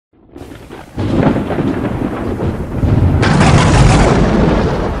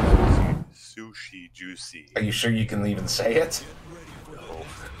Juicy. Are you sure you can even say it? No.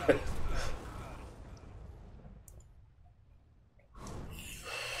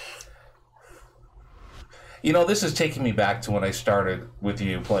 You know, this is taking me back to when I started with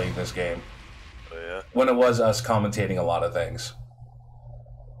you playing this game. Oh, yeah? When it was us commentating a lot of things.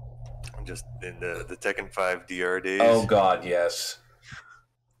 Just in the Tekken 5 DR days. Oh, God, yes.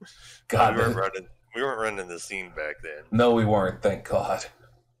 God, we weren't running the scene back then. No, we weren't, thank God.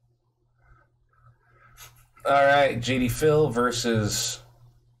 Alright, JDPhil versus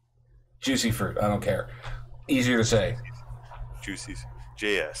Juicy Fruit. I don't care. Easier to say. Juicy.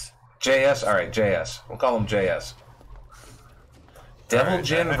 JS. JS? Alright, JS. We'll call him JS. Devil Right,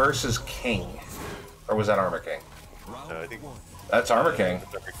 Jin versus King. Or was that Armor King? I think That's Armor King.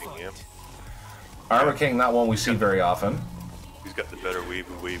 that's Armor King, yeah. Armor King, not one we see very often. He's got the better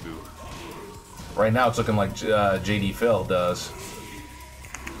Weibo. Right now it's looking like JDPhil does.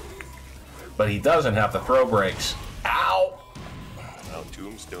 But he doesn't have the throw breaks. Ow! Now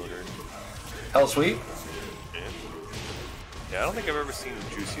Tombstoner. Hell sweep. Yeah, I don't think I've ever seen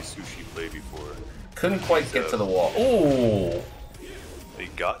JuicySushi play before. Couldn't quite get to the wall. Ooh! He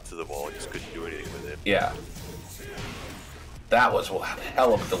got to the wall, just couldn't do anything with it. Yeah. That was a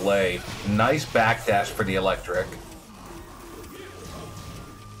hell of a delay. Nice backdash for the electric.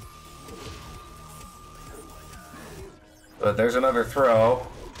 But there's another throw.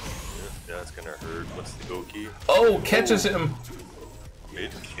 Yeah, that's gonna hurt. What's the Goki? Oh, catches him.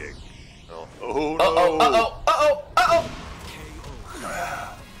 Mid kick. Oh, oh no! Uh-oh, uh-oh, uh-oh, uh-oh!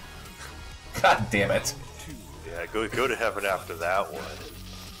 God damn it. Yeah, go to heaven after that one.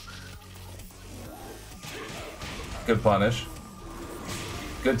 Good punish.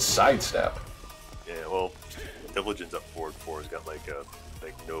 Good sidestep. Yeah, well, Diligent's up forward 4. He's got like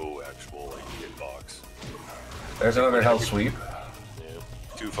no actual hitbox. There's another hell sweep. Yeah,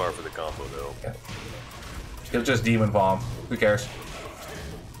 too far for the combo though. Yeah. He'll just demon bomb. Who cares?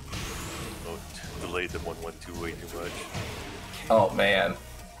 Oh, delayed the 1-1-2 way too much. Oh man.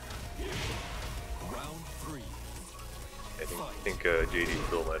 I think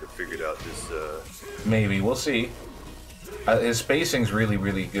JDPhil might have figured out this. Maybe, we'll see. His spacing's really,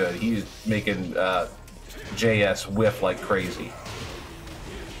 really good. He's making JS whiff like crazy.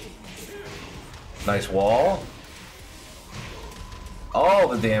 Nice wall. All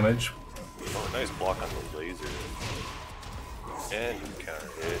the damage. Oh, nice block on the laser. And you counter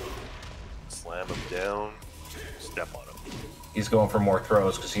hit. Slam him down. Step on him. He's going for more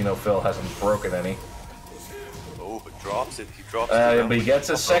throws because you know Phil hasn't broken any. Oh, but drops it. He drops it. But he gets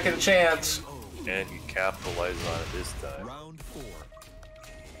a second chance. And he capitalizes on it this time.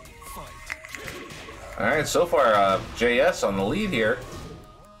 Alright, so far JS on the lead here.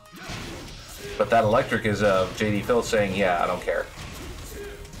 But that electric is JDPhil saying, yeah, I don't care.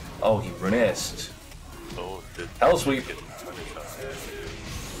 Oh, he missed. Oh, hell sweep.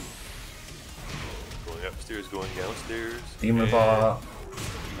 Going upstairs, going downstairs. Demon Paw.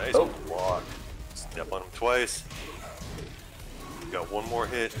 Nice block. Step on him twice. Got one more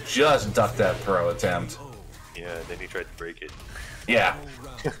hit. Just ducked that throw attempt. Yeah, then he tried to break it. Yeah.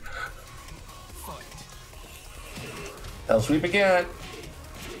 Hell sweep again.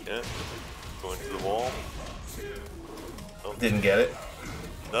 Yeah. Going to the wall. Oh, didn't get it.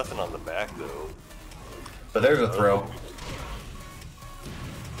 Nothing on the back though. But there's a throw.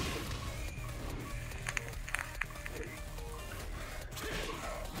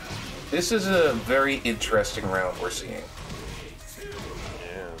 This is a very interesting round we're seeing.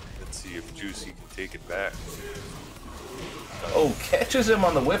 Yeah, let's see if Juicy can take it back. Oh, catches him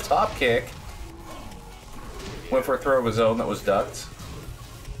on the whiff top kick. Went for a throw of his own that was ducked.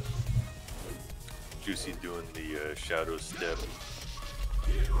 Juicy doing the shadow step.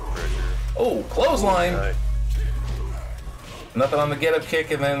 Pressure. Oh, clothesline! Right. Nothing on the get-up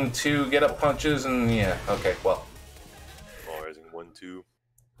kick, and then 2 get-up punches, and yeah, okay, well. All rising 1-2.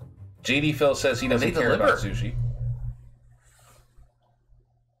 JDPhil says he doesn't care about sushi.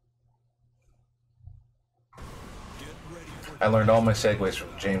 I learned all my segues from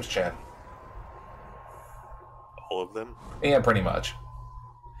James Chen. All of them? Yeah, pretty much.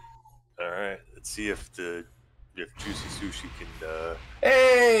 Alright, let's see if JuicySushi can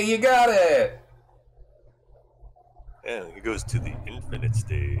Hey, you got it! Yeah, he goes to the infinite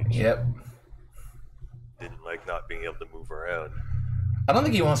stage. Yep. Didn't like not being able to move around. I don't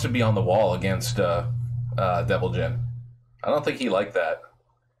think he wants to be on the wall against Devil Jin. I don't think he liked that.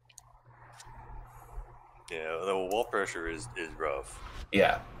 Yeah, the wall pressure is rough.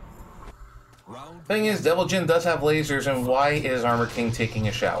 Yeah. Thing is, Devil Jin does have lasers, and why is Armor King taking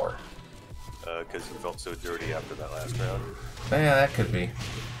a shower? Because he felt so dirty after that last round. Yeah, that could be.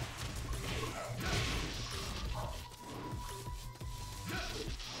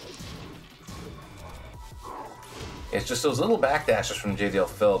 It's just those little backdashes from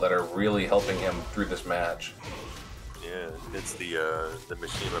JDPhil that are really helping him through this match. Yeah, it's the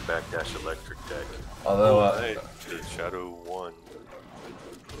Mishima backdash electric deck. Although the Shadow 1,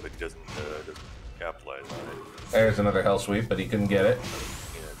 but he doesn't capitalize on it. There's another hell sweep, but he couldn't get it.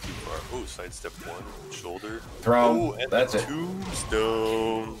 Yeah, too far. Oh, sidestep 1, shoulder. Throw him. Oh, and That's it.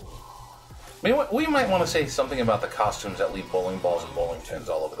 Tombstone. We might want to say something about the costumes that leave bowling balls and bowling pins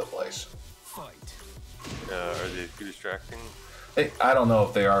all over the place. Are they too distracting? I don't know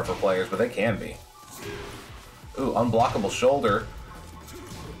if they are for players, but they can be. Ooh, unblockable shoulder.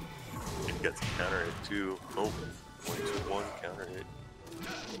 It gets a counter hit too. Oh, 1-2-1 counter hit.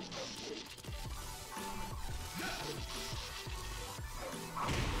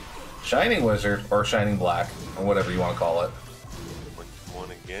 Shining Wizard, or Shining Black, or whatever you want to call it.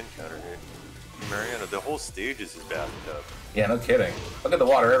 1-2-1 again, counter hit. Mariana, the whole stage is his bathtub. Yeah, no kidding. Look at the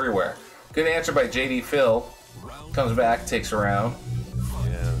water everywhere. Good answer by JDPhil. Comes back, takes a round.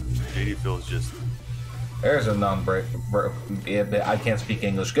 Yeah, JDPhil is just... There's a non-break. Yeah, I can't speak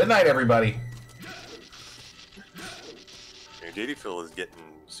English. Good night, everybody. Yeah, JDPhil is getting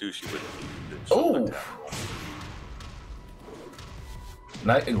sushi with the shoulder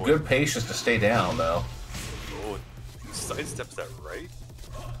tackle. Good patience to stay down, though. Oh, he sidesteps that right?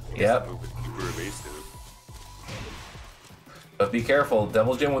 Yep. That move is super evasive. But be careful.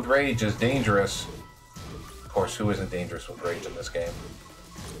 Devil's Gym with Rage is dangerous. Of course, who isn't dangerous with Rage in this game?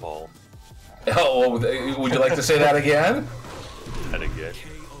 Paul. Oh, would you like to say that again? That again.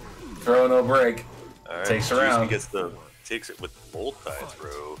 Throw no break. Right, Takes around. Takes it with multi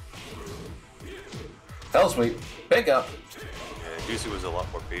throw. Hell sweep. Pick up. Yeah, Juicy was a lot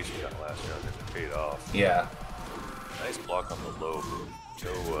more patient that last round and it paid off. Yeah. Nice block on the low.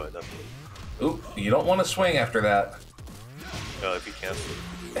 No, nothing. Oop, you don't want to swing after that. If he cancels.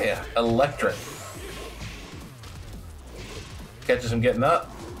 Yeah, electric. Catches him getting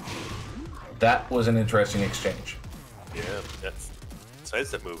up. That was an interesting exchange. Yeah, that's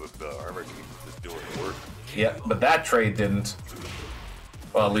sidestep move of armor team is doing the work. Yeah, but that trade didn't.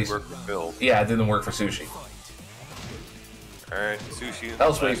 Well, at least work for Phil. Yeah, it didn't work for Sushi. All right, Sushi.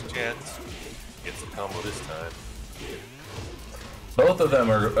 Hell sweep. Chance. Gets the combo this time. Both of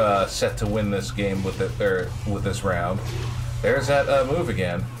them are set to win this game with this round. There's that move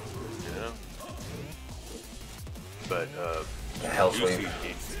again. Yeah. But Hell sweep. Juicy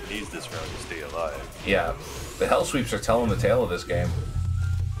needs this round to stay alive. Yeah, the hell sweeps are telling the tale of this game.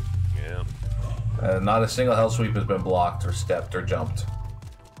 Yeah. Not a single hell sweep has been blocked or stepped or jumped.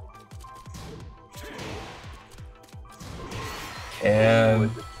 And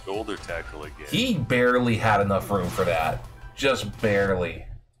with the shoulder tackle again. He barely had enough room for that. Just barely.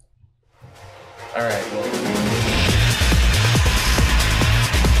 Alright, well...